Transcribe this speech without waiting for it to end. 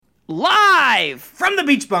Live from the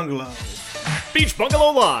Beach Bungalow. Beach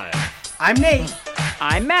Bungalow Live. I'm Nate.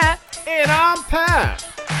 I'm Matt. And I'm Pat.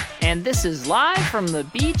 And this is live from the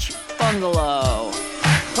Beach Bungalow.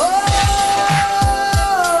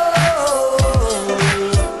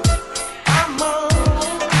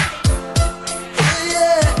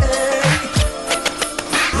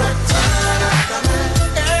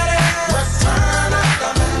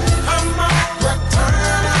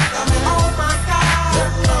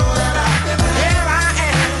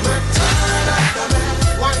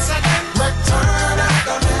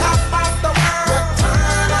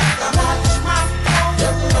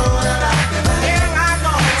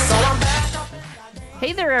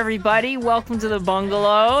 Hey there, everybody. Welcome to the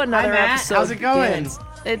Bungalow. Another Hi, Matt. episode. How's it going? begins.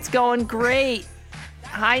 It's going great.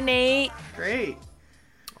 Hi, Nate. Great.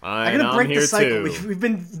 I'm I'm gonna break here the cycle. too. We've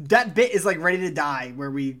been that bit is like ready to die where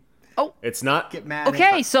we It's not. get mad.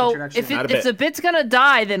 Okay, at so introduction. if the bit's gonna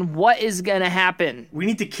die, then what is gonna happen? we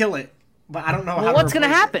need to kill it, but I don't know how. Well, to what's gonna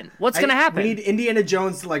replace it. happen? What's gonna happen? We need Indiana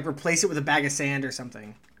Jones to like replace it with a bag of sand or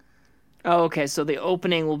something. Oh, okay, so the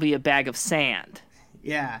opening will be a bag of sand.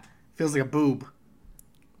 Yeah, feels like a boob.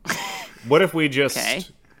 What if we just? Okay.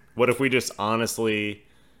 What if we just honestly,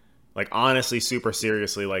 super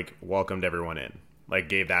seriously, like welcomed everyone in, like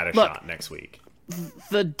gave that a Look. shot next week?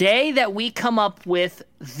 The day that we come up with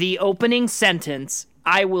the opening sentence,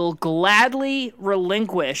 I will gladly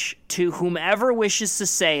relinquish to whomever wishes to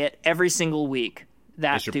say it every single week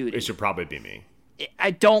that duty. It should probably be me.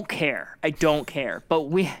 I don't care.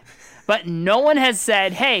 But no one has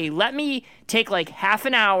said, "Hey, let me take like half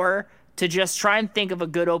an hour to just try and think of a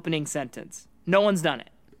good opening sentence." No one's done it.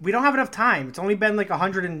 We don't have enough time. It's only been like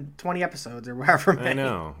 120 episodes or whatever. I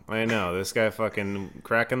know. This guy fucking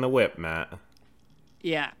cracking the whip, Matt.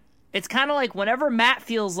 Yeah. It's kind of like whenever Matt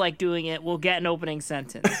feels like doing it, we'll get an opening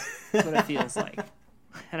sentence. That's what it feels like.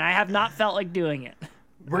 And I have not felt like doing it.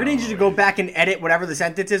 We're gonna need you to go back and edit whatever the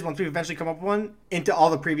sentence is once we eventually come up with one into all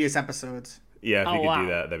the previous episodes. Yeah, if Oh, you could wow. do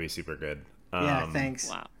that, that'd be super good. Yeah, thanks.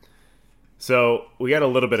 Wow. So we got a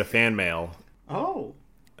little bit of fan mail. Oh.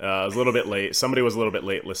 It was a little bit late. Somebody was a little bit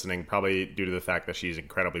late listening, probably due to the fact that she's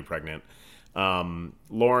incredibly pregnant.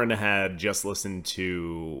 Lauren had just listened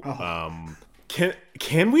to.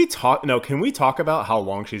 Can we talk? No, can we talk about how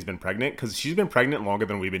long she's been pregnant? Because she's been pregnant longer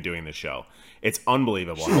than we've been doing this show. It's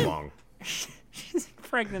unbelievable how long. She's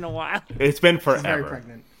pregnant a while. It's been forever. She's very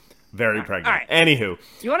pregnant. Very pregnant. all right. Anywho,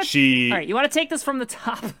 You want to? All right, you want to take this from the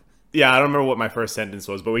top? Yeah, I don't remember what my first sentence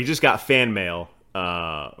was, but we just got fan mail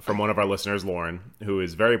from one of our listeners, Lauren, who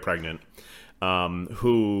is very pregnant,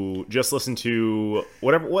 who just listened to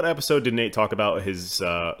what episode did Nate talk about his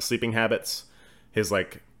sleeping habits, his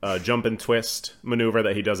jump and twist maneuver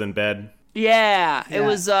that he does in bed. Yeah, it Yeah.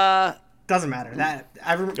 was Doesn't matter.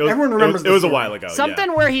 Everyone It was, remembers. It was a the story. while ago. something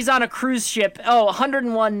yeah. where he's on a cruise ship. Oh,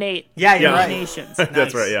 101 Nate. Yeah, you're Yeah. right. Nations. That's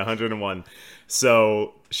Nice. right, yeah, 101.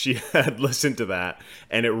 So she had listened to that,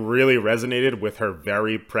 and it really resonated with her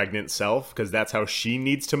very pregnant self, because that's how she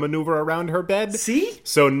needs to maneuver around her bed. See?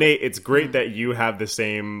 So, Nate, it's great that you have the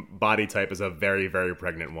same body type as a very, very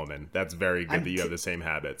pregnant woman. That's very good that you have the same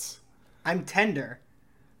habits. I'm tender.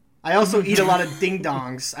 I also eat a lot of ding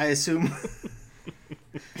dongs. I assume.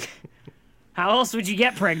 How else would you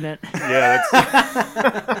get pregnant? Yeah,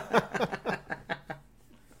 that's...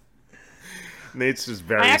 Nate's just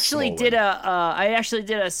very I actually swollen.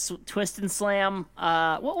 did a twist and slam.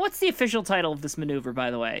 What's the official title of this maneuver, by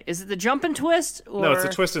the way? Is it the jump and twist? Or... No, it's a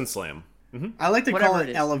twist and slam. I like to call Whatever it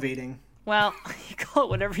it is. elevating. Well, you call it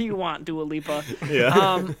whatever you want, Dua Lipa.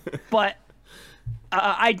 Yeah. But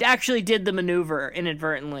I actually did the maneuver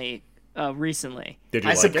inadvertently recently. Did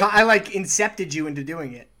you I like it? I incepted you into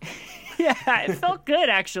doing it. Yeah, it felt good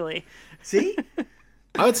actually. See?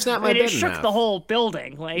 I would snap my And bed it in shook half. the whole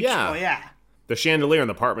building. Like, Yeah. Oh yeah. The chandelier in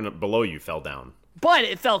the apartment below you fell down. but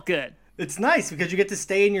it felt good. It's nice because you get to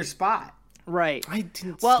stay in your spot. Right. I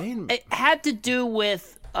didn't Well, stay in... it had to do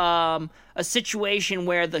with a situation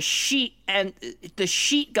where the sheet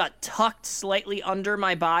got tucked slightly under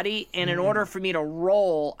my body, and in order for me to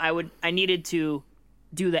roll, I needed to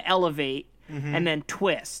do the elevate and then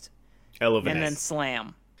twist Elevate. and then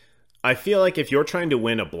slam. I feel like if you're trying to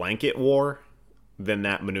win a blanket war, then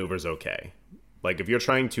that maneuver's okay. Like, if you're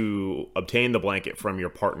trying to obtain the blanket from your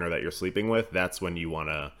partner that you're sleeping with, that's when you want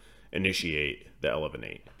to initiate the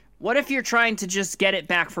elevate. What if you're trying to just get it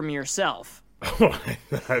back from yourself?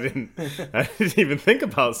 I didn't even think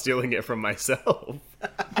about stealing it from myself.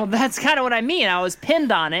 Well, that's kind of what I mean. I was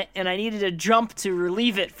pinned on it, and I needed to jump to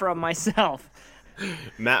relieve it from myself.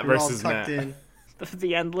 Matt We're all versus tucked Matt. in.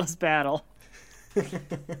 The endless battle.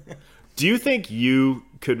 Do you think you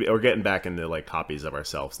we're getting back into like copies of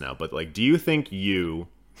ourselves now, but like, do you think you,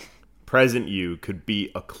 present you, could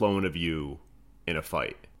beat a clone of you in a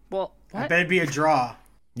fight? Well, I what? bet it'd be a draw.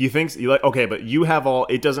 You think you like okay, but you have all.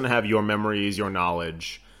 It doesn't have your memories, your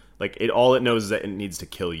knowledge. Like all it knows is that it needs to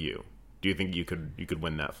kill you. Do you think you could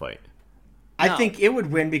win that fight? I No. think it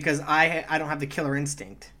would win because I don't have the killer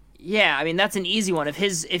instinct. Yeah, I mean that's an easy one. If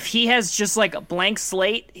he has just like a blank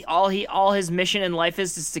slate, all his mission in life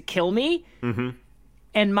is to kill me. Mm-hmm.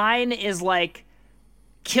 And mine is like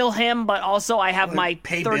kill him, but also I have my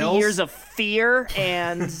pay 30 bills? years of fear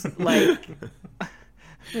and like,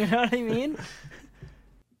 you know what I mean?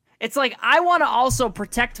 It's like I want to also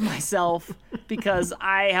protect myself because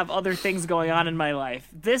I have other things going on in my life.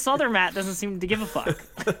 This other Matt doesn't seem to give a fuck.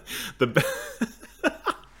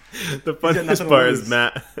 The funniest nothing to part lose.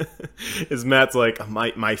 is Matt's like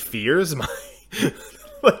my fears, my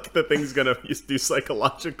like the thing's gonna do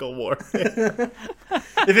psychological warfare.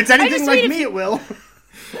 If it's anything just like mean me, it will.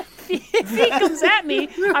 If he comes at me,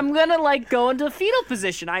 I'm gonna like go into a fetal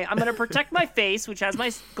position. I'm gonna protect my face, which has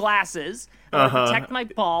my glasses. I'm gonna protect my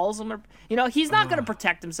balls. He's not gonna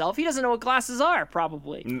protect himself. He doesn't know what glasses are.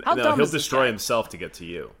 Probably. How No, dumb he'll is this destroy guy? himself to get to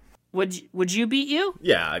you. Would you beat you?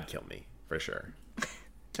 Yeah, I'd kill me for sure.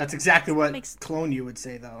 That's exactly what Makes- clone you would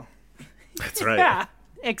say, though. That's right. Yeah.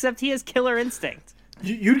 Except he has killer instinct.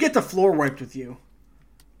 You'd get the floor wiped with you.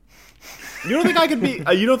 You don't think I could beat?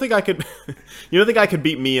 You don't think I could? You don't think I could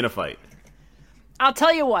beat me in a fight? I'll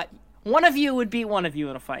tell you what. One of you would beat one of you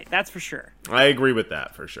in a fight. That's for sure. I agree with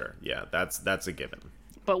that for sure. Yeah, that's a given.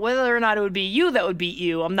 But whether or not it would be you that would beat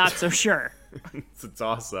you, I'm not so sure. It's a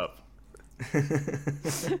toss up.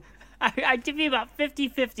 I'd give you about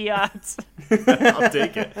 50-50 odds. I'll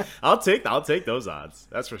take it. I'll take those odds.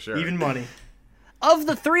 That's for sure. Even money. Of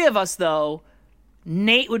the three of us, though,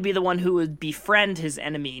 Nate would be the one who would befriend his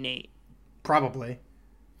enemy, Nate. Probably.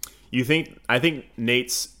 You think? I think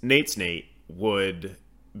Nate's Nate would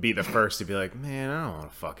be the first to be like, man, I don't want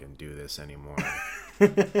to fucking do this anymore.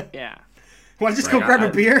 Yeah. Want to just go Like, grab a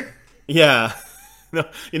beer? Yeah.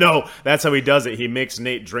 No, that's how he does it. He makes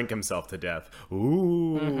Nate drink himself to death.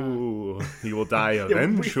 Ooh, he will die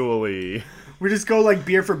eventually. We just go like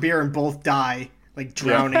beer for beer and both die, like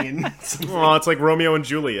drowning in. Oh, it's like Romeo and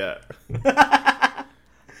Juliet.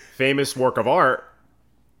 Famous work of art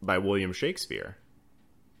by William Shakespeare.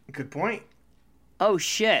 Good point. Oh,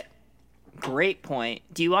 shit. Great point.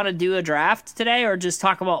 Do you want to do a draft today or just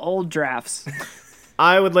talk about old drafts?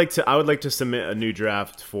 I would like to submit a new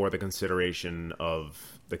draft for the consideration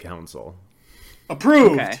of the council.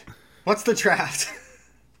 Approved. Okay. What's the draft?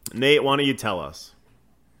 Nate, why don't you tell us?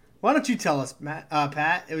 Why don't you tell us,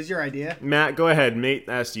 Pat? It was your idea. Matt, go ahead. Nate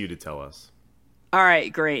asked you to tell us. All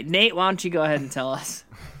right, great. Nate, why don't you go ahead and tell us?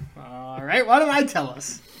 All right. Why don't I tell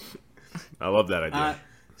us? I love that idea.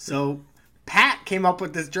 So Pat came up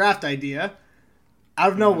with this draft idea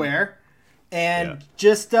out of nowhere and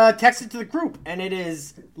just texted to the group. And it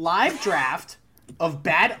is live draft of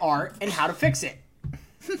bad art and how to fix it.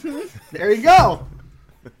 There you go.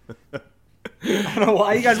 I don't know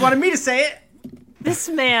why you guys wanted me to say it. This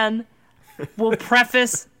man will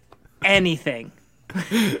preface anything.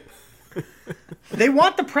 They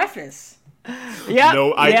want the preface. Yeah.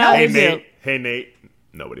 No, they do. Nate. Hey, Nate.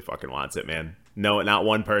 Nobody fucking wants it, man. No, not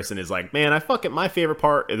one person is like, man, my favorite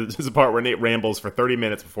part is the part where Nate rambles for 30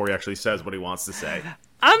 minutes before he actually says what he wants to say.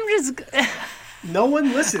 I'm just... No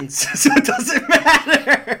one listens, so it doesn't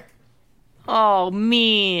matter. Oh,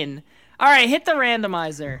 mean. All right, hit the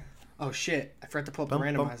randomizer. Oh shit! I forgot to pull up the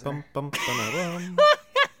randomizer.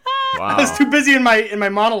 Wow. I was too busy in my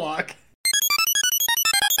monologue.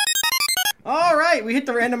 All right, we hit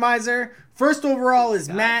the randomizer. First overall is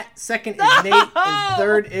Matt. Second is Nate, and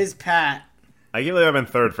third is Pat. I can't believe I've been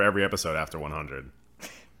third for every episode after 100.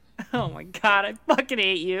 Oh my god, I fucking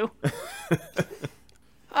hate you.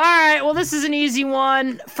 All right, well, this is an easy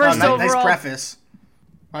one. First Nice overall. preface.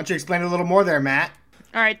 Why don't you explain it a little more there, Matt?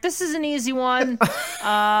 All right, this is an easy one.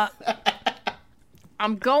 I'm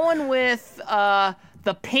going with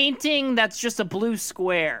the painting that's just a blue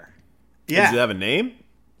square. Does it Yeah. have a name?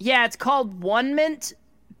 Yeah, it's called One Mint.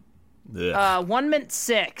 Ugh. 1 Mint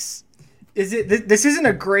 6. Is it? This isn't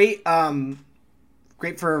a great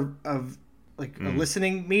for a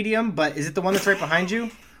listening medium, but is it the one that's right behind you?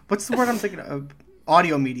 What's the word I'm thinking of?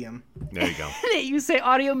 Audio medium. There you go. You say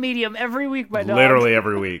audio medium every week, my dog. Literally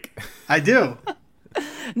every week. I do.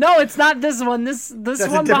 No, it's not this one. This a one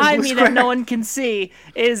different behind blue me square. that no one can see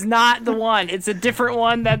is not the one. It's a different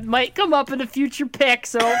one that might come up in a future pick,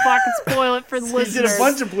 so don't fucking spoil it for the You did listeners. a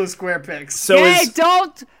bunch of blue square pics. So Hey, is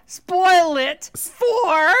don't spoil it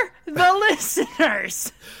for the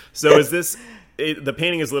listeners. so is the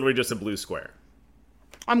painting is literally just a blue square.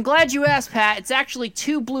 I'm glad you asked, Pat. It's actually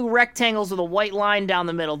 2 blue rectangles with a white line down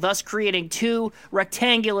the middle, thus creating 2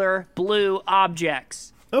 rectangular blue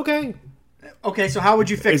objects. Okay. Okay, so how would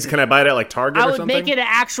you fix it? Can I buy it at like Target I or would something? make it an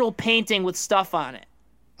actual painting with stuff on it.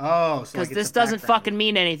 Oh, so Because like this doesn't fucking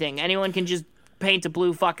mean anything. Anyone can just paint a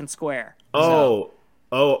blue fucking square. Oh,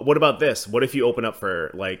 what about this? What if you open up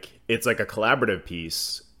for, like, it's like a collaborative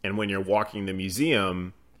piece, and when you're walking the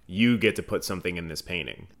museum, you get to put something in this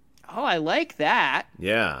painting. Oh, I like that.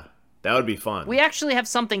 Yeah, that would be fun. We actually have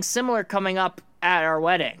something similar coming up at our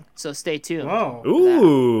wedding, so stay tuned. Whoa.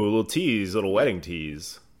 Ooh, little tease, little wedding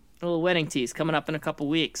tease. A little wedding tease coming up in a couple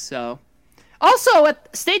weeks. So, also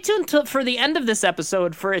stay tuned for the end of this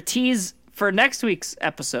episode for a tease for next week's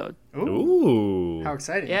episode. Ooh. How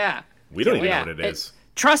exciting. Yeah, We don't even yeah. know what it is.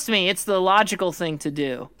 Trust me, it's the logical thing to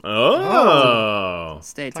do. Oh.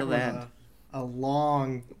 Stay till Talk the about end. a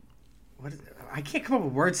long... I can't come up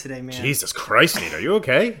with words today, man. Jesus Christ, Nate, are you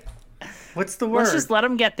okay? What's the word? Let's just let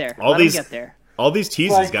them get there. All Let these- them get there. All these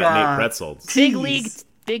teases Like, got Nate pretzels. Tease.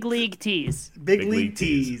 Big league tease. Big Big league league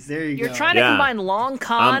tease. tease. There you You're go. trying to Yeah. combine long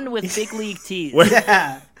con with big league tease.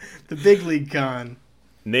 Yeah, the big league con.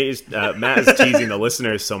 Matt is teasing the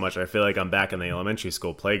listeners so much, I feel like I'm back in the elementary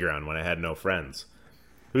school playground when I had no friends.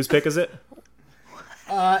 Whose pick is it?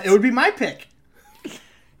 It would be my pick.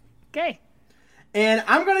 Okay. And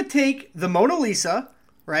I'm going to take the Mona Lisa,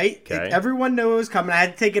 right? Okay. Everyone knew it was coming. I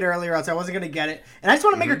had to take it earlier, else I wasn't going to get it. And I just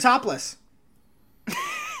want to make her topless.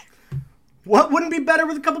 What wouldn't be better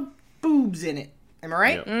with a couple boobs in it? Am I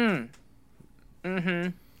right? Yep.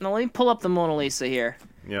 Now let me pull up the Mona Lisa here.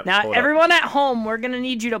 Yep, Now, pull it up. everyone at home, we're going to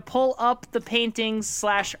need you to pull up the paintings /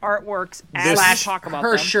 artworks as we talk about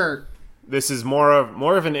her them. shirt. This is more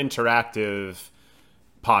of an interactive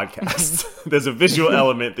podcast. There's a visual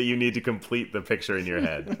element that you need to complete the picture in your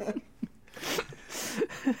head.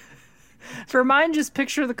 For mine, just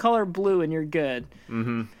picture the color blue and you're good.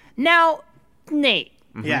 Mm-hmm. Now, Nate,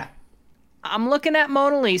 Yeah. I'm looking at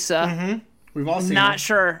Mona Lisa. We've all seen Not it.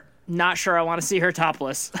 sure I want to see her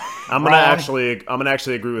topless. I'm gonna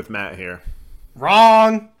actually agree with Matt here.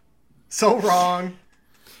 Wrong. So wrong.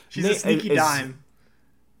 She's a Nate, sneaky is- dime.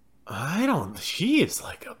 She is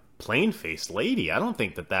like a plain-faced lady. I don't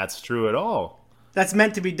think that's true at all. That's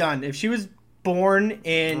meant to be done. If she was born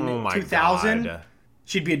in Oh my 2000, God.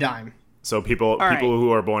 she'd be a dime. So people right.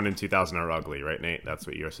 who are born in 2000 are ugly, right, Nate? That's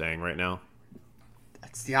what you're saying right now?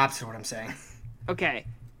 That's the opposite of what I'm saying. Okay.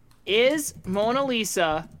 Is Mona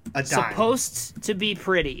Lisa A dime. supposed to be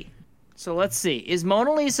pretty? So let's see. Is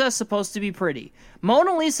Mona Lisa supposed to be pretty?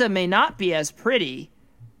 Mona Lisa may not be as pretty.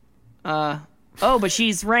 But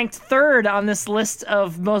she's ranked 3rd on this list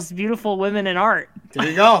of most beautiful women in art. There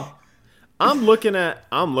you go. I'm looking at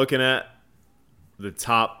the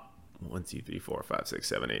top 1, 2, 3, 4, 5, 6,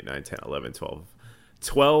 7, 8, 9, 10, 11,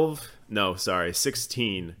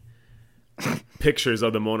 16 pictures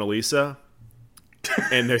of the Mona Lisa.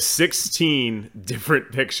 And there's 16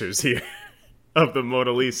 different pictures here of the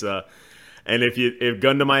Mona Lisa. And if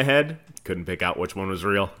gun to my head, couldn't pick out which one was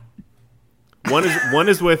real. One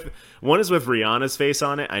is with Rihanna's face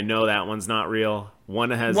on it. I know that one's not real.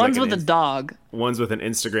 One's with a dog. One's with an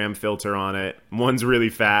Instagram filter on it. One's really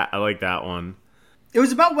fat. I like that one. It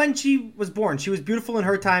was about when she was born. She was beautiful in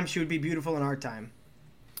her time. She would be beautiful in our time.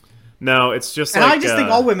 No, it's just And like I just think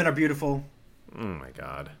all women are beautiful. Oh my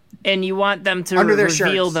God. And you want them to Under their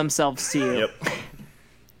reveal shirts. themselves to you.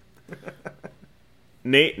 Yep.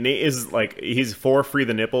 Nate is like, he's for free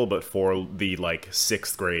the nipple, but for the like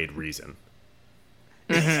 6th grade reason.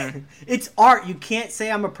 It's art. You can't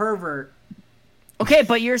say I'm a pervert. Okay,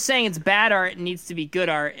 but you're saying it's bad art and needs to be good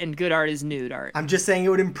art, and good art is nude art. I'm just saying it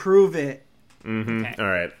would improve it. Okay. All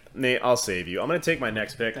right, Nate, I'll save you. I'm gonna take my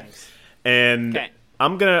next pick, Thanks. and Okay.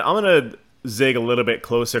 I'm gonna zig a little bit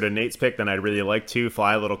closer to Nate's pick than I'd really like to.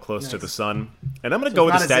 Fly a little close to the sun, and I'm gonna go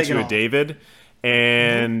with it's the not a zig statue at of all. David.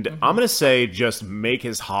 And I'm gonna say, just make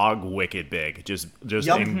his hog wicked big. Just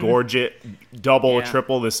Yup. engorge it, double, Yeah.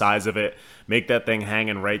 triple the size of it. Make that thing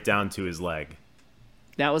hanging right down to his leg.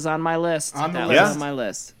 That was on my list. On the that list. was on my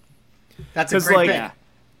list. That's a 'Cause, great like, pick. Yeah.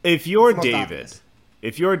 If you're most David, obvious.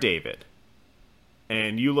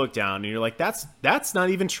 and you look down and you're like, that's not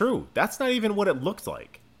even true. That's not even what it looked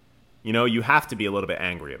like. You know, you have to be a little bit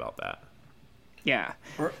angry about that. Yeah.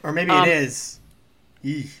 Or maybe it is.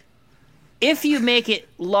 Yeesh. If you make it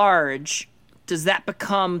large, does that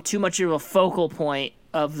become too much of a focal point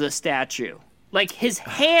of the statue? Like his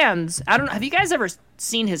hands, I don't know. Have you guys ever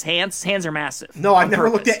seen his hands? His hands are massive. No, I've on never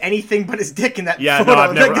looked purpose. at anything but his dick in that Yeah, photo. no,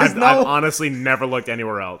 I've never. Like, there's I've honestly never looked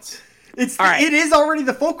anywhere else. It's All right. it is already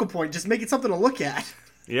the focal point. Just make it something to look at.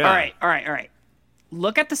 Yeah. All right.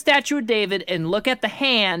 look at the statue of David and look at the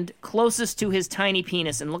hand closest to his tiny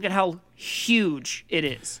penis and look at how huge it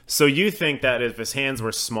is. So you think that if his hands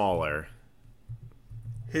were smaller,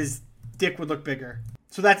 his dick would look bigger.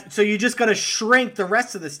 So you just gotta shrink the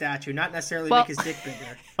rest of the statue, not necessarily make his dick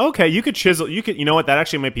bigger. okay, you could chisel. You know what? That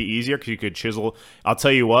actually might be easier because you could chisel. I'll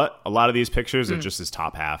tell you what. A lot of these pictures are just his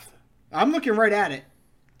top half. I'm looking right at it.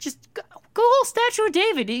 Just Google statue of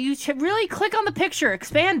David. You should really click on the picture,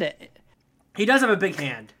 expand it. He does have a big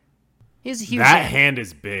hand. He has a huge That hand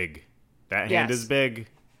is big. That hand Yes. is big.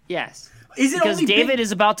 Yes. Is it Because only David big?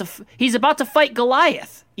 is about to he's about to fight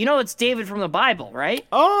Goliath. You know it's David from the Bible, right?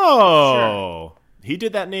 Oh, he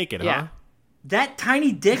did that naked, Yeah. huh? That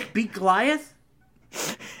tiny dick beat Goliath?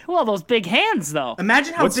 Well, those big hands though.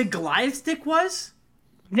 Imagine how What's- big Goliath's dick was.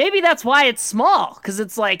 Maybe that's why it's small, because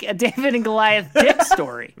it's like a David and Goliath dick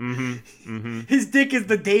story. His dick is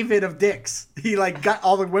the David of dicks. He like got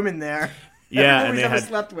all the women there. Yeah, Everyone and he's they ever had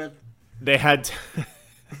slept with. they had to,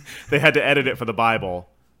 they had to edit it for the Bible,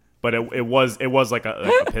 but it was like a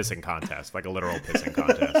pissing contest, like a literal pissing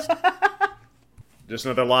contest. Just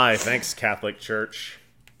another lie. Thanks, Catholic Church.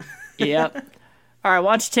 Yep. All right,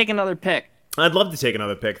 why don't you take another pick? I'd love to take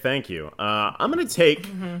another pick. Thank you. I'm going to take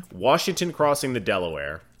Washington crossing the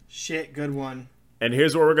Delaware. Shit, good one. And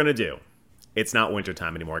here's what we're going to do. It's not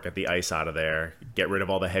wintertime anymore. Get the ice out of there. Get rid of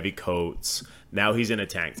all the heavy coats. Now he's in a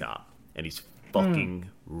tank top. And he's fucking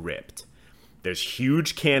ripped. There's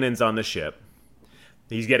huge cannons on the ship.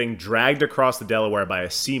 He's getting dragged across the Delaware by a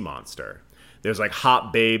sea monster. There's like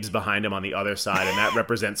hot babes behind him on the other side. And that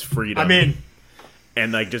represents freedom. I'm in.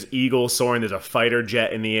 And like just eagles soaring, there's a fighter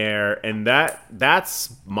jet in the air, and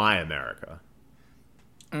that's my America.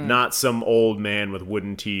 Not some old man with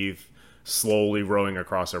wooden teeth slowly rowing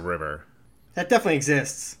across a river. That definitely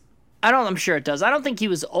exists. I'm sure it does. I don't think he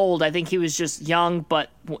was old. I think he was just young, but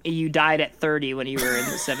you died at 30 when you were in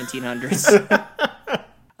the 1700s.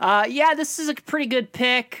 Yeah, this is a pretty good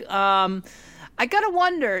pick. I gotta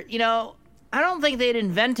wonder, I don't think they'd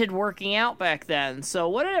invented working out back then. So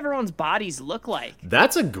what did everyone's bodies look like?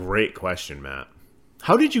 That's a great question, Matt.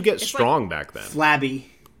 How did you get strong back then? Flabby.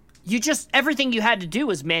 Everything you had to do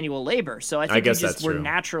was manual labor. So I think guess you just that's were true.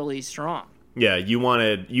 naturally strong. Yeah, you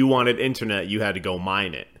wanted internet, you had to go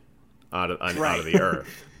mine it out of the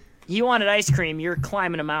earth. You wanted ice cream, you're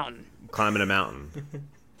climbing a mountain. Climbing a mountain.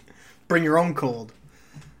 Bring your own cold.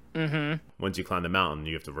 Once you climb the mountain,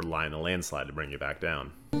 you have to rely on a landslide to bring you back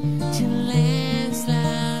down.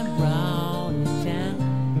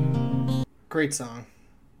 Great song.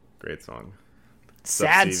 Great song.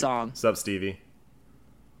 Sad Stevie? song. Sup, Stevie?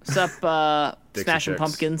 What's up, Dixie Smashing Chicks.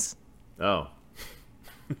 Pumpkins? Oh.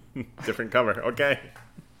 Different cover. Okay.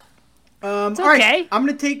 All okay. right, I'm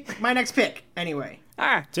going to take my next pick anyway. All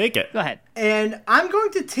right, Take it. go ahead. And I'm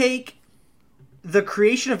going to take the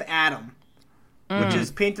creation of Adam, which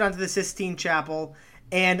is painted onto the Sistine Chapel,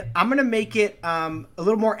 and I'm going to make it a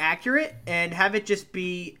little more accurate and have it just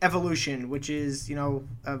be evolution, which is,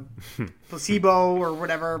 a placebo or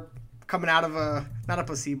whatever coming out of not a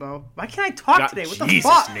placebo. Why can't I talk today? What Jesus, the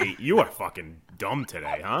fuck? Nate, you are fucking dumb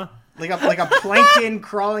today, huh? Like a plankton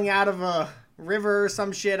crawling out of a river or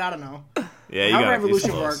some shit. I don't know. Yeah, you How got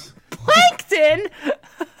evolution works. Plankton!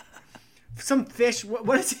 Some fish.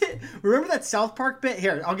 What is it? Remember that South Park bit?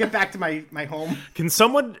 Here, I'll get back to my home. Can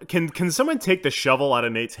someone take the shovel out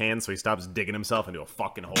of Nate's hand so he stops digging himself into a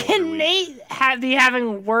fucking hole? every Can week? Nate be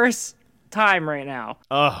having worse time right now?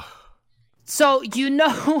 Ugh. So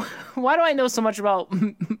why do I know so much about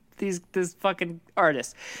this fucking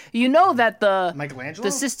artist? You know that Michelangelo?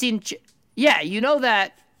 the Sistine, you know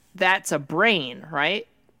that that's a brain, right?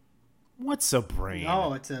 What's a brain?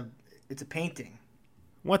 Oh, it's a painting.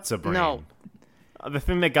 What's a brain? No. The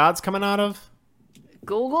thing that God's coming out of?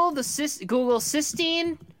 Google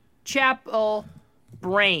Sistine Chapel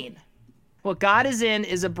brain. What God is in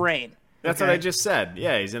is a brain. That's Okay. what I just said.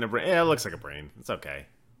 Yeah, he's in a brain. Yeah, it looks like a brain. It's okay.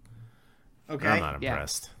 Okay, I'm not Yeah.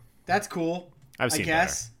 impressed. that's cool. I've seen I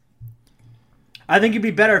guess. I think it'd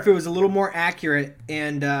be better if it was a little more accurate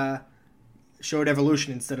and showed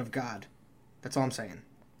evolution instead of God. That's all I'm saying.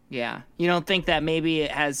 Yeah. You don't think that maybe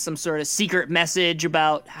it has some sort of secret message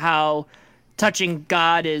about how touching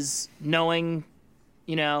God is knowing,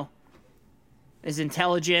 his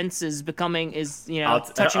intelligence is becoming,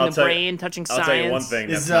 touching the brain, touching science. I'll tell you one thing.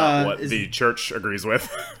 That's Is, not what is- the church agrees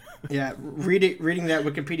with. Yeah, reading that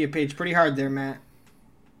Wikipedia page pretty hard there, Matt.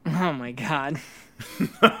 Oh my God.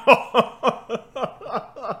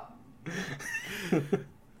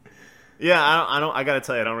 Yeah, I gotta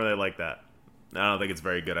tell you, I don't really like that. I don't think it's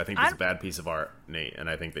very good. I think it's a bad piece of art, Nate, and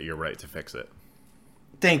I think that you're right to fix it.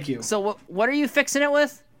 Thank you. So what are you fixing it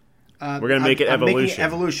with? We're gonna make it I'm making evolution.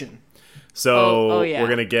 Evolution. So Oh, yeah. we're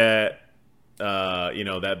gonna get,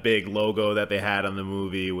 that big logo that they had on the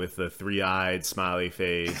movie with the 3-eyed smiley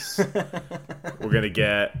face. We're gonna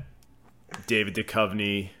get David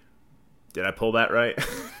Duchovny. Did I pull that right?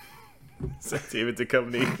 Is that David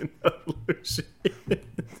Duchovny in Evolution?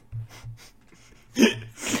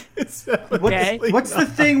 Okay. What's the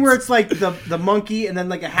thing where it's like the monkey and then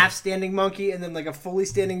like a half standing monkey and then like a fully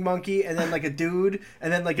standing monkey and then like a dude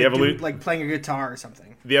and then like a dude like playing a guitar or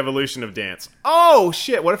something? The evolution of dance. Oh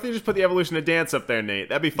shit! What if they just put the evolution of dance up there, Nate?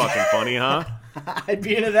 That'd be fucking funny, huh? I'd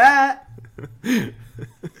be into that. It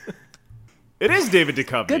is David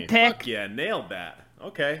Duchovny. Good pick. Fuck yeah, nailed that.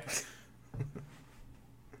 Okay.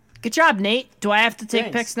 Good job, Nate. Do I have to take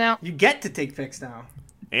Thanks. picks now? You get to take picks now.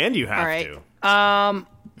 And you have All right. to.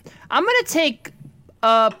 I'm gonna take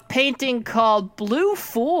a painting called Blue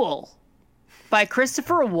Fool by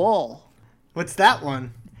Christopher Wool. What's that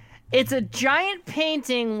one? It's a giant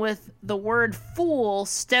painting with the word fool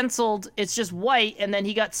stenciled. It's just white, and then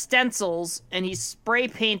he got stencils, and he spray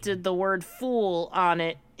painted the word fool on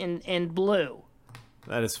it in blue.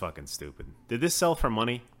 That is fucking stupid. Did this sell for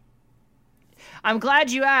money? I'm glad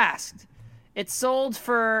you asked. It sold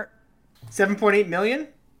for, 7.8 million?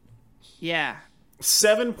 yeah,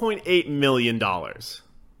 $7.8 million.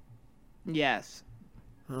 yes.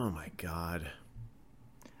 Oh my god.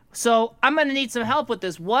 So I'm gonna need some help with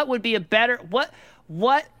this. What would be a better what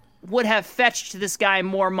would have fetched this guy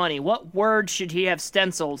more money? What word should he have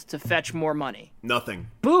stenciled to fetch more money? Nothing.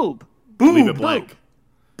 Boob. Boob. Leave it blank.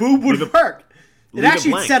 Boob would work. It leave it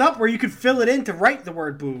actually blank. set up where you could fill it in to write the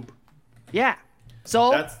word boob. Yeah.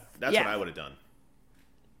 So That's yeah. what I would have done.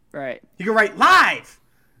 Right. You could write live.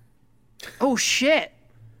 Oh shit.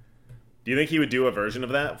 Do you think he would do a version of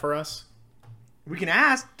that for us? We can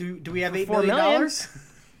ask. Do we have $8 $4 million? million?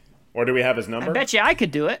 Or do we have his number? I bet you I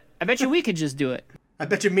could do it. I bet you we could just do it. I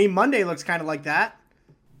bet you Meme Monday looks kind of like that.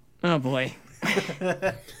 Oh boy.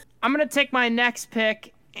 I'm gonna take my next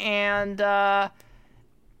pick, and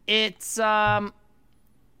it's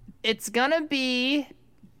gonna be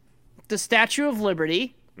the Statue of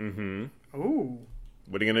Liberty. Ooh.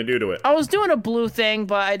 What are you gonna do to it? I was doing a blue thing,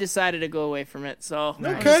 but I decided to go away from it, so I'm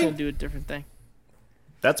just gonna do a different thing.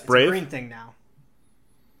 That's brave. Green thing now.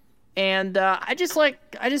 And I just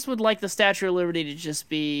would like the Statue of Liberty to just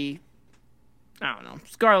be, I don't know,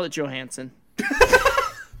 Scarlett Johansson.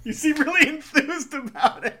 You seem really enthused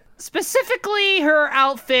about it. Specifically, her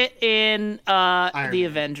outfit in the Man.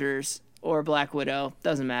 Avengers or Black Widow.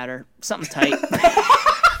 Doesn't matter. Something tight.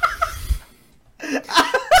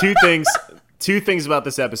 Two things about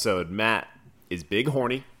this episode. Matt is big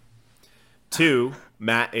horny. 2,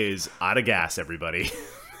 Matt is out of gas, everybody.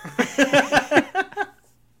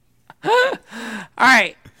 All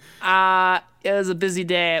right. It was a busy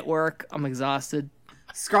day at work. I'm exhausted.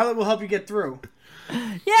 Scarlett will help you get through.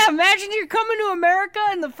 Yeah, imagine you're coming to America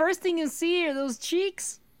and the first thing you see are those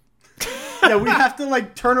cheeks. Yeah, we have to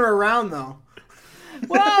like turn her around though.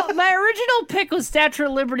 Well, my original pick was Statue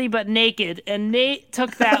of Liberty, but naked, and Nate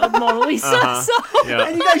took that with Mona Lisa. So Yeah.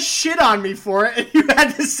 And you guys shit on me for it, and you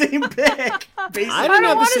had the same pick. Basically. I I didn't don't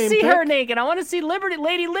have the want to same see pick. her naked. I want to see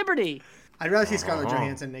Lady Liberty. I'd rather see Scarlett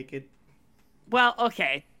Johansson naked. Well,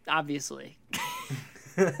 okay, obviously.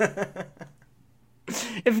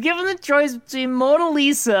 If given the choice between Mona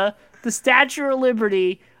Lisa, the Statue of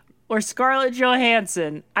Liberty, or Scarlett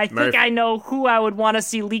Johansson, I think I know who I would want to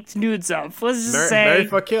see leaked nudes of. Let's just Mary say,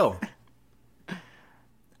 fuck kill.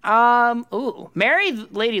 marry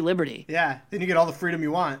Lady Liberty. Yeah, then you get all the freedom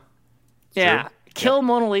you want. Yeah, kill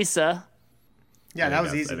Mona Lisa. Yeah, that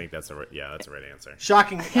was easy. I think that's the right answer.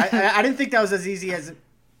 Shocking. I didn't think that was as easy as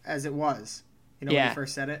it was. You know when Yeah. you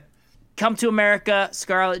first said it. Come to America.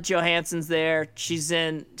 Scarlett Johansson's there. She's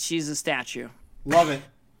a statue. Love it.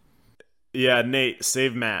 Yeah, Nate,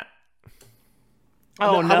 save Matt. Oh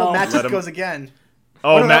How about no! Matt Let just him- goes again?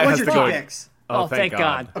 Oh, no, Matt what's has your to go. two picks? Oh, thank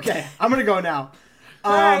God. Okay, I'm gonna go now.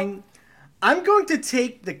 right. I'm going to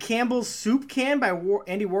take the Campbell's soup can by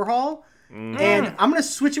Andy Warhol, and I'm gonna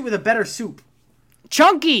switch it with a better soup.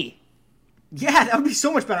 Chunky. Yeah, that would be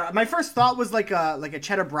so much better. My first thought was like a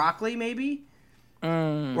cheddar broccoli, maybe,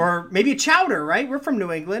 or maybe a chowder. Right? We're from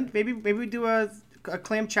New England. Maybe we do a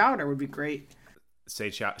clam chowder would be great. Say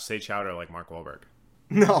chowder like Mark Wahlberg.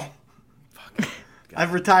 No,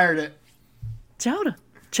 I've retired it. Chowder.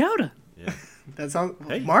 Yeah. That sounds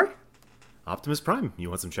Hey. Mark. Optimus Prime, you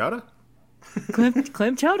want some chowder?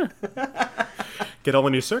 Clam chowder. Get all the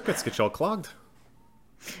new circuits, get you all clogged.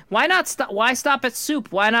 Why not stop? Why stop at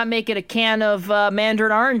soup? Why not make it a can of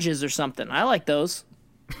mandarin oranges or something? I like those.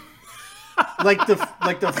 like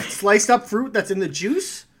the sliced up fruit that's in the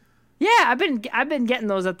juice. Yeah, I've been getting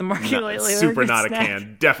those at the market lately. They're Super good not snack. a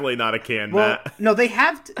can. Definitely not a can, Well, Matt. no, they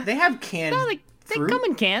have canned. No, they fruit. come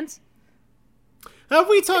in cans. Have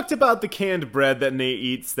we talked about the canned bread that Nate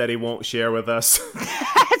eats that he won't share with us?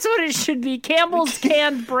 That's what it should be. Campbell's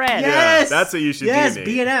canned bread. Yes, that's what you should do, Yes, Nate.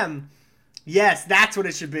 B&M. Yes, that's what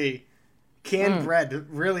it should be. Canned bread,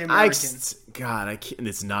 really American. God, I can't.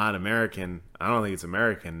 It's not American. I don't think it's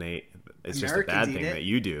American, Nate. It's just a bad Americans eat thing it. that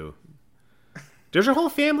you do. Does your whole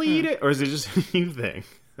family eat it, or is it just a you thing?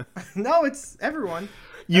 No, it's everyone.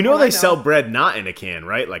 You know Everyone I they sell bread not in a can,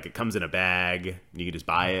 right? Like it comes in a bag. You can just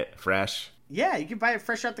buy it fresh. Yeah, you can buy it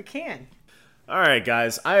fresh out the can. All right,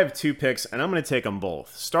 guys. I have 2 picks, and I'm going to take them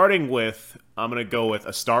both. Starting with, I'm going to go with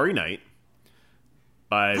A Starry Night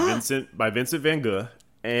by Vincent Van Gogh,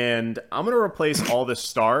 and I'm going to replace all the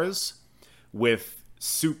stars with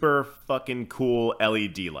super fucking cool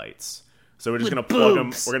LED lights. So we're just going to plug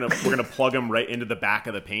them. We're going to plug them right into the back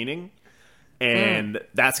of the painting. And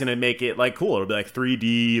that's going to make it like cool. It'll be like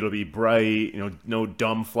 3D, it'll be bright, no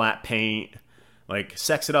dumb flat paint. Like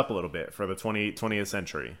sex it up a little bit for the 20th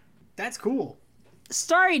century. That's cool.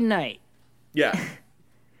 Starry Night. Yeah.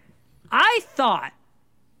 I thought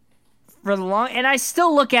for the long, and I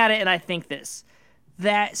still look at it and I think this,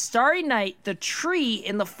 that Starry Night, the tree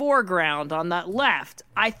in the foreground on that left,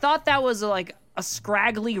 I thought that was like a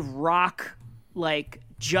scraggly rock, like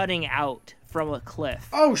jutting out from a cliff.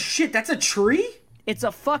 Oh shit, that's a tree? It's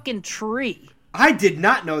a fucking tree. I did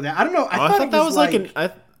not know that. I don't know. I thought it that was like I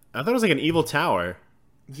thought it was like an evil tower.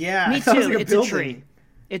 Yeah, Me I thought it was too. like a It's building. a tree.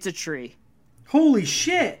 It's a tree. Holy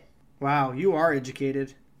shit! Wow, you are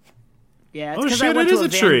educated. Yeah, it's Oh, because I shit, went it to is a a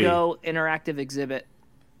Van tree. Gogh interactive exhibit.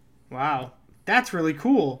 Wow, that's really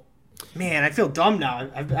cool. Man, I feel dumb now.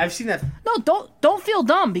 I've seen that. No, don't feel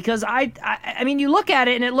dumb because I mean you look at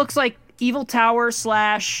it and it looks like evil tower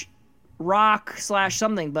 / rock /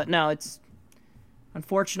 something, but no, it's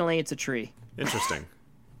unfortunately it's a tree. Interesting.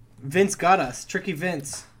 Vince got us. Tricky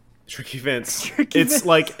Vince. Tricky Vince. Tricky It's Vince.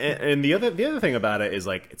 like, and the other thing about it is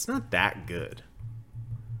like, it's not that good.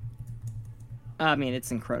 I mean,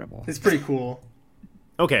 it's incredible. It's pretty cool.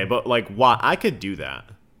 Okay, but like, why? I could do that.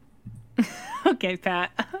 Okay,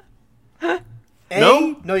 Pat. A,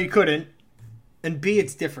 No? no, you couldn't. And B,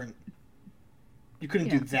 it's different. You couldn't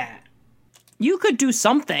do that. You could do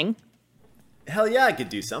something. Hell yeah, I could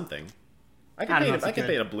do something. I don't know if I you could could.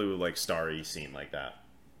 paint a blue like starry scene like that.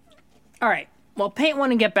 All right. Well, paint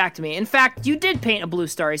one and get back to me. In fact, you did paint a blue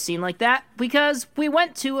starry scene like that because we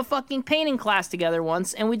went to a fucking painting class together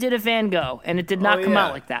once and we did a Van Gogh and it did not come yeah.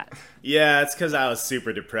 out like that. Yeah, it's because I was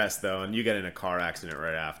super depressed though, and you got in a car accident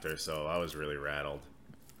right after, so I was really rattled.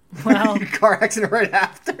 Well, Car accident right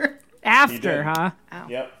after. after, did. huh? Ow.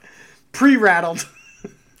 Yep. Pre-rattled.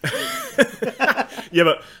 Yeah,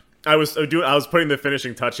 but I was putting the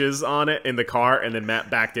finishing touches on it in the car, and then Matt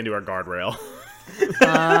backed into our guardrail.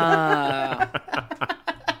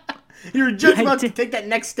 You were just I about to did- take that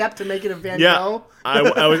next step to make it a Van Yeah, Gogh.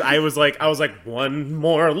 I was like one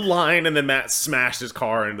more line, and then Matt smashed his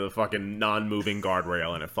car into the fucking non-moving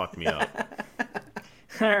guardrail, and it fucked me up.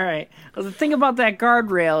 All right. Well, the thing about that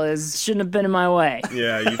guardrail is shouldn't have been in my way.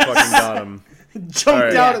 Yeah, you fucking got him. Jumped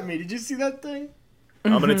Alright. out at me. Did you see that thing?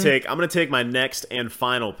 I'm gonna take my next and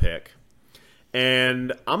final pick,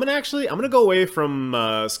 and I'm gonna go away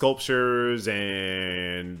from sculptures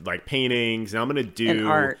and like paintings, and I'm gonna do And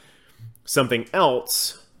art. something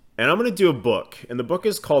else, and I'm gonna do a book, and the book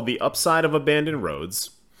is called The Upside of Abandoned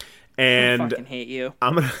Roads, I and fucking hate you.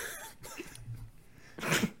 I'm gonna.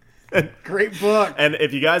 Great book. And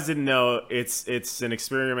if you guys didn't know, it's an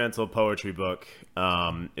experimental poetry book.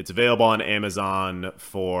 It's available on Amazon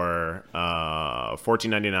for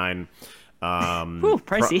 $14.99. Ooh,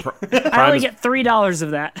 pricey. I Prime only is, get $3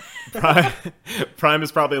 of that. Prime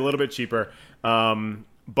is probably a little bit cheaper.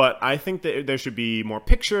 But I think that there should be more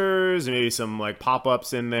pictures and maybe some like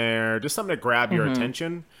pop-ups in there, just something to grab your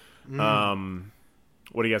attention.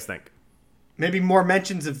 What do you guys think? Maybe more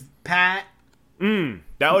mentions of Pat.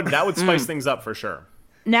 That would spice things up for sure.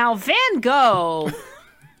 Now, Van Gogh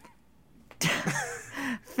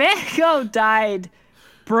died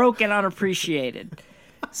broke and unappreciated.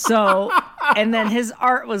 So, and then his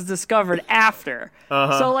art was discovered after.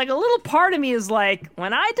 So, like, a little part of me is like,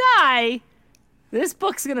 when I die, this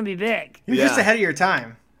book's going to be big. You're just ahead of your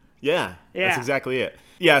time. Yeah, Yeah. that's exactly it.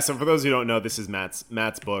 Yeah, so for those who don't know, this is Matt's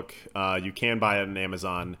book. You can buy it on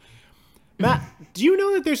Amazon. Matt, do you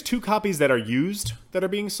know that there's 2 copies that are used that are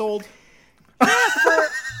being sold?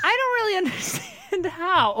 I don't really understand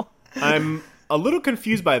how. I'm a little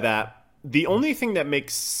confused by that. The only thing that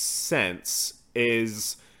makes sense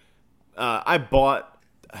is I bought,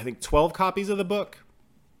 I think, 12 copies of the book.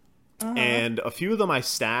 and a few of them I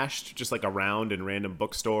stashed just like around in random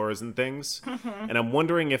bookstores and things. And I'm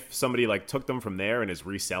wondering if somebody like took them from there and is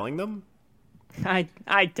reselling them.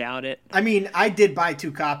 I doubt it. I mean, I did buy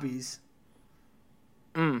 2 copies.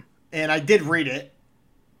 And I did read it.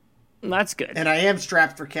 That's good. And I am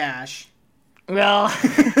strapped for cash. Well,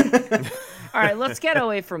 all right, let's get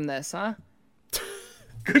away from this, huh?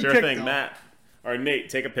 Good Sure pick, thing, though. Matt. Or Nate,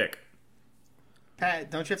 take a pick. Pat,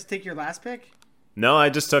 don't you have to take your last pick? No, I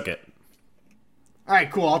just took it. All right,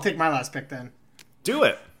 cool. I'll take my last pick then. Do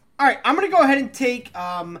it. All right, I'm going to go ahead and take,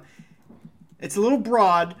 it's a little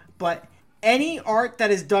broad, but any art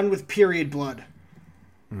that is done with period blood.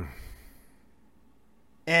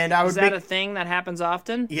 And I would Is that a thing that happens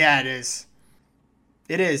often? Yeah, it is.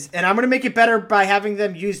 It is. And I'm going to make it better by having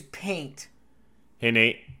them use paint. Hey,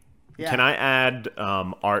 Nate. Yeah. Can I add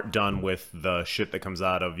art done with the shit that comes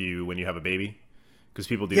out of you when you have a baby? Because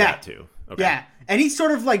people do that too. Okay. Yeah. Any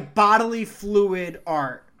sort of like bodily fluid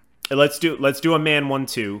art. Let's do a man 1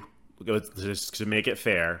 2 just to make it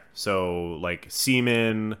fair. So like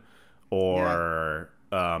semen or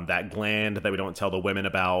that gland that we don't tell the women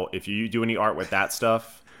about. If you do any art with that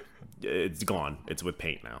stuff, it's gone. It's with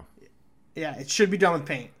paint now. Yeah, it should be done with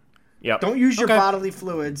paint. Yep. Don't use your bodily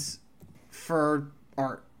fluids for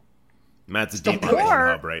art. Matt's deep on Or-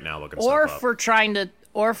 Pornhub right now looking Or stuff up. for trying to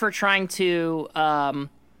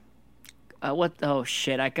what? Oh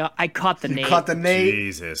shit! I caught the name. Cut the Nate.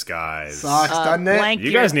 Jesus, guys. Sucks, doesn't it? Blank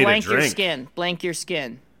You your, guys need a blank your drink. skin. Blank your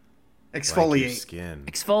skin. Like your Exfoliate. skin.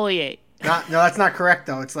 Exfoliate. No, that's not correct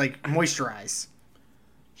though. It's like moisturize.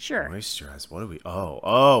 Sure. Moisturize. What do we?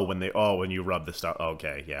 When you rub the stuff.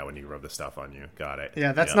 Okay, yeah, when you rub the stuff on you. Got it.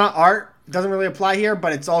 Yeah, that's Yep. not art. It doesn't really apply here,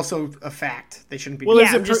 but it's also a fact. They shouldn't be. Well, doing Yeah,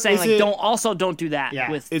 is I'm it just saying, is like, it- don't do that Yeah.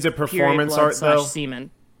 with Is it period performance blood art, slash though? semen.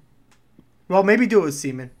 Well, maybe do it with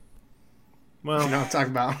semen. Well, You know what I'm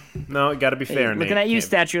talking about. no, it got to be fair. Looking Nate. at you, Can't-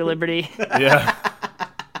 Statue of Liberty. Yeah.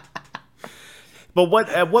 But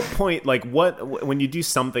at what point, like, when you do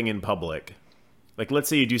something in public, like, let's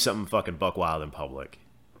say you do something fucking buck wild in public,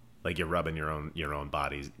 like you're rubbing your own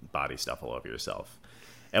body stuff all over yourself.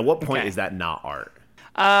 At what point Okay. is that not art?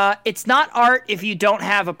 It's not art if you don't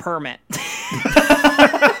have a permit.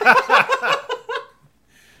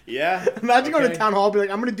 Yeah. Imagine going to town hall, be like,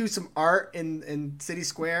 I'm going to do some art in City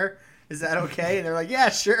Square. Is that okay? And they're like, yeah,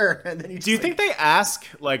 sure. And then you. Do you think they ask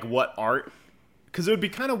like what art? Because it would be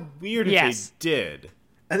kind of weird if Yes. they did.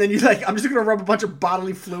 And then you're like, I'm just going to rub a bunch of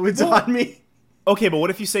bodily fluids on me. Okay, but what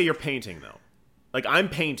if you say you're painting though? Like I'm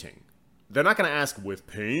painting. They're not going to ask with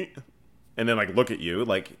paint and then like look at you.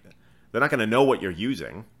 Like they're not going to know what you're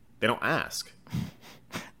using. They don't ask.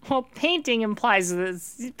 Well, painting implies that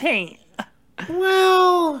it's paint.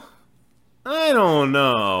 Well, I don't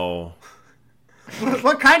know.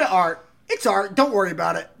 What kind of art? It's art. Don't worry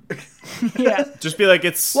about it. Yeah. Just be like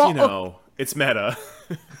it's Well, it's meta.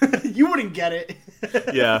 You wouldn't get it.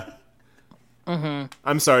 Yeah.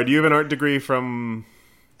 I'm sorry. Do you have an art degree from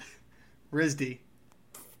RISD.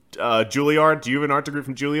 Juilliard? Do you have an art degree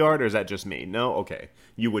from Juilliard, or is that just me? No. Okay,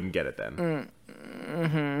 you wouldn't get it then.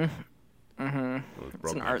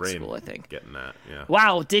 It's an art school, I think. Getting that. Yeah.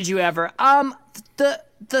 Wow, did you ever? The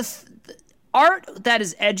art that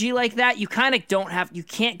is edgy like that, you kind of you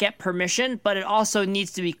can't get permission, but it also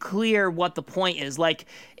needs to be clear what the point is. Like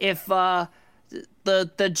if the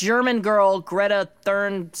German girl Greta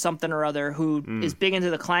Thurn something or other who is big into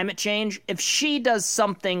the climate change, if she does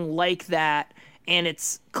something like that and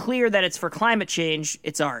it's clear that it's for climate change,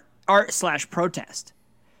 it's art / protest.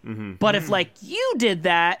 But if like you did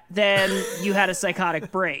that, then you had a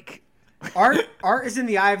psychotic break. Art is in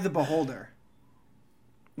the eye of the beholder.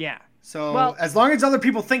 Yeah. So Well- as long as other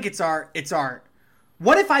people think it's art, it's art.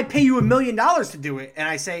 What if I pay you $1 million to do it and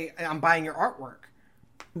I say I'm buying your artwork?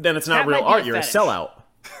 Then it's not That real might be art. a You're a fetish. sellout.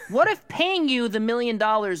 What if paying you the $1 million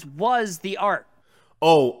was the art?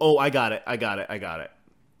 Oh, I got it.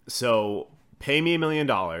 So pay me $1 million,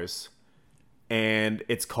 and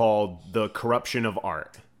it's called the corruption of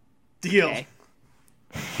art. Deal. Okay.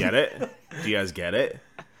 Get it? Do you guys get it?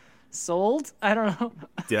 Sold? I don't know.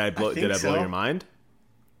 Did I blow so. your mind?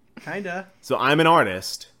 Kinda. So I'm an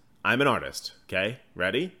artist. Okay,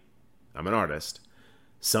 ready? I'm an artist.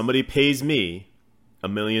 Somebody pays me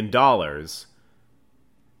 $1 million,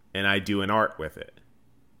 and I do an art with it.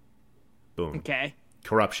 Boom. Okay.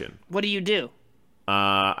 Corruption. What do you do?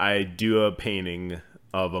 I do a painting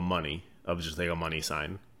of just like a money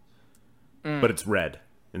sign, but it's red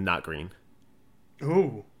and not green.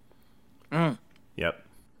 Ooh. Yep.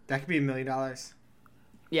 That could be $1 million.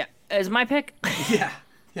 Yeah. Is my pick? Yeah.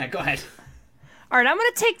 Yeah, go ahead. All right, I'm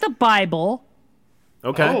going to take the Bible.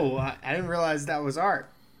 Okay. Oh, I didn't realize that was art.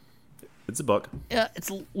 It's a book.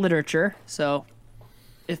 It's literature. So,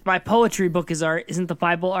 if my poetry book is art, isn't the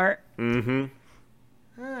Bible art? I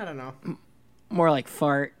don't know. More like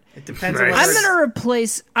fart. It depends Nice. on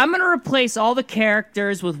whether I'm gonna replace all the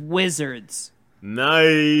characters with wizards.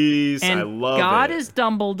 Nice. And I love God it. is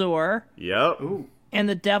Dumbledore, Yep. Ooh. and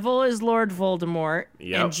the devil is Lord Voldemort,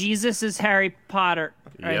 Yep. and Jesus is Harry Potter,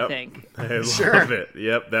 I Yep. think. I love Sure. it.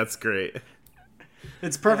 Yep, that's great.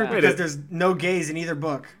 It's perfect Yeah. because Wait, there's no gays in either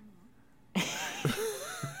book.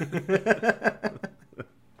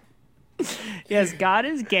 Yes, God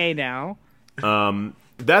is gay now.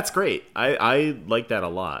 That's great. I like that a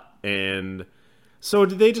lot. And so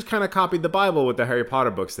did they just kind of copy the Bible with the Harry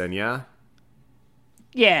Potter books then, yeah?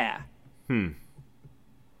 Yeah.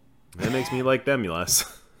 That makes me like them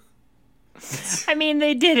less. I mean,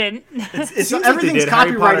 they didn't. It's seems like they everything's did.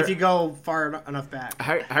 Harry copyright Potter- if you go far enough back.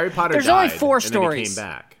 Harry Potter There's died, only 4 and then he stories. came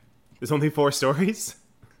back. There's only 4 stories?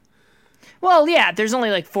 Well, yeah, there's only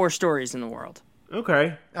like 4 stories in the world.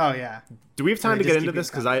 Okay. Oh yeah. Do we have time They to just get into keep this?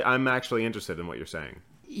 it Because I'm actually interested in what you're saying.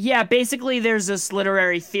 Yeah, basically, there's this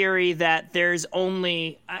literary theory that there's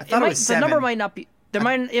only. thought it was The number 7. might not be. It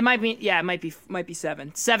might be. Yeah, it might be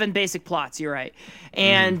 7. 7 basic plots. You're right.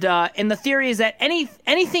 And the theory is that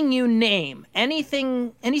anything you name, any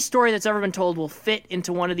story that's ever been told will fit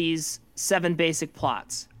into one of these 7 basic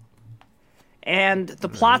plots. And the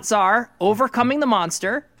plots are overcoming the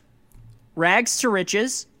monster, rags to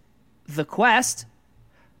riches, the quest,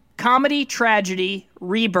 comedy, tragedy,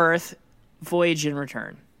 rebirth, voyage and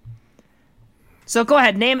return. So go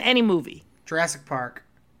ahead, name any movie. Jurassic Park.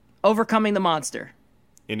 Overcoming the monster,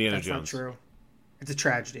 Indiana That's not Jones. true. It's a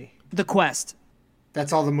tragedy. the quest,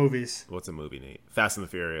 That's all the movies. What's a movie, Nate? Fast and the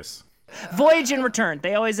Furious. voyage and return.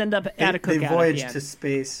 They always end up at a cookout. They at the voyage end. to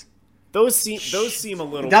space. Those seem a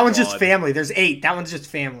little. That one's just broad. family. There's 8. That one's just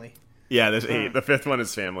family. Yeah, there's 8. The 5th one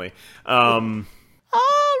is family. All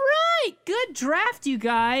right, good draft, you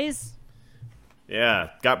guys. Yeah,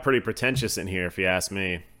 got pretty pretentious in here, if you ask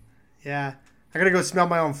me. Yeah. I gotta go smell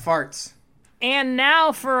my own farts. And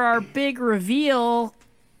now for our big reveal.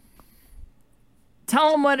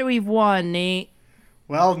 Tell them what we've won, Nate.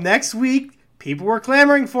 Well, next week, people were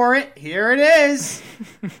clamoring for it. Here it is.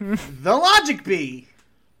 The Logic Bee.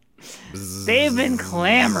 They've been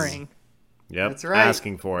clamoring. Yep, That's right.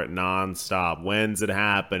 asking for it nonstop. When's it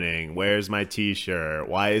happening? Where's my T-shirt?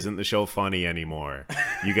 Why isn't the show funny anymore?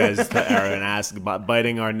 You guys are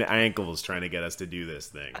biting our ankles trying to get us to do this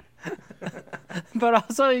thing. But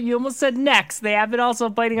also, you almost said necks. They have been also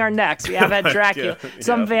biting our necks. We have had Dracula,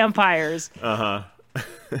 some vampires.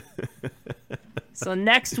 So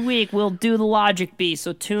next week, we'll do the Logic Bee,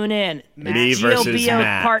 so tune in. Me versus GLBO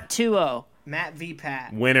Matt. Part 2-0. Matt v.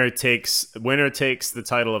 Pat. Winner takes the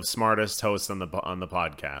title of smartest host on the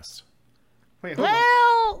podcast. Wait, hold on.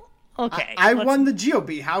 Well, okay. I let's- won the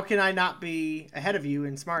GOB. How can I not be ahead of you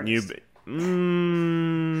in smartest?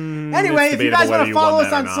 Anyway, it's if you guys debatable want whether to you follow won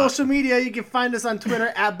us that or on not. social media, you can find us on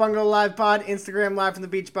Twitter at Bungalow Live Pod, Instagram Live from the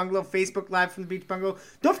Beach Bungalow, Facebook Live from the Beach Bungalow.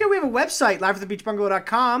 Don't forget we have a website,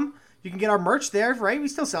 livefromthebeachbungalow.com. You can get our merch there, right? We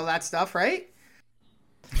still sell that stuff, right?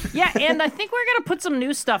 Yeah, and I think we're going to put some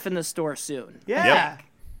new stuff in the store soon. Yeah. Yep.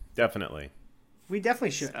 Definitely. We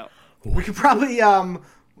definitely should. So, We could probably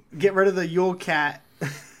get rid of the Yule Cat.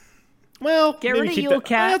 Well, Get maybe rid of keep Yule that-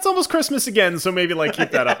 Cat. It's almost Christmas again, so maybe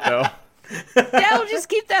keep that up though. yeah, we'll just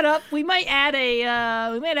keep that up. We might add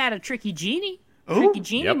a Tricky Genie. Tricky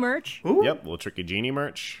Genie Yep. merch. Ooh. Yep, little Tricky Genie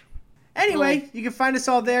merch. Anyway, you can find us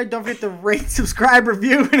all there. Don't forget to rate, subscribe,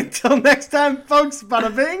 review. And until next time, folks,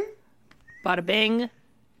 bada bing. Bada bing,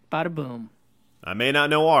 bada boom. I may not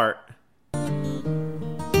know art. But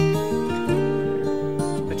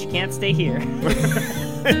you can't stay here.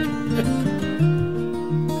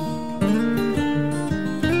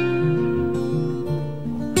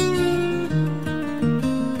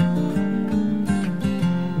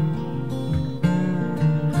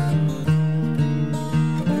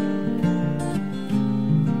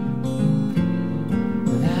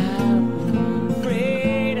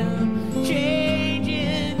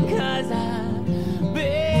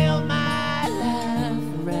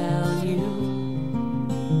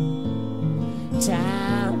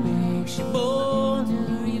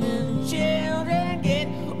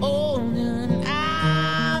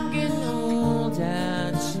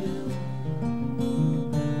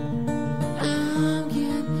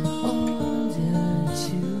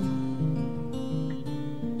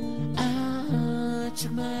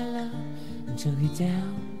 Took you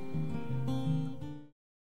down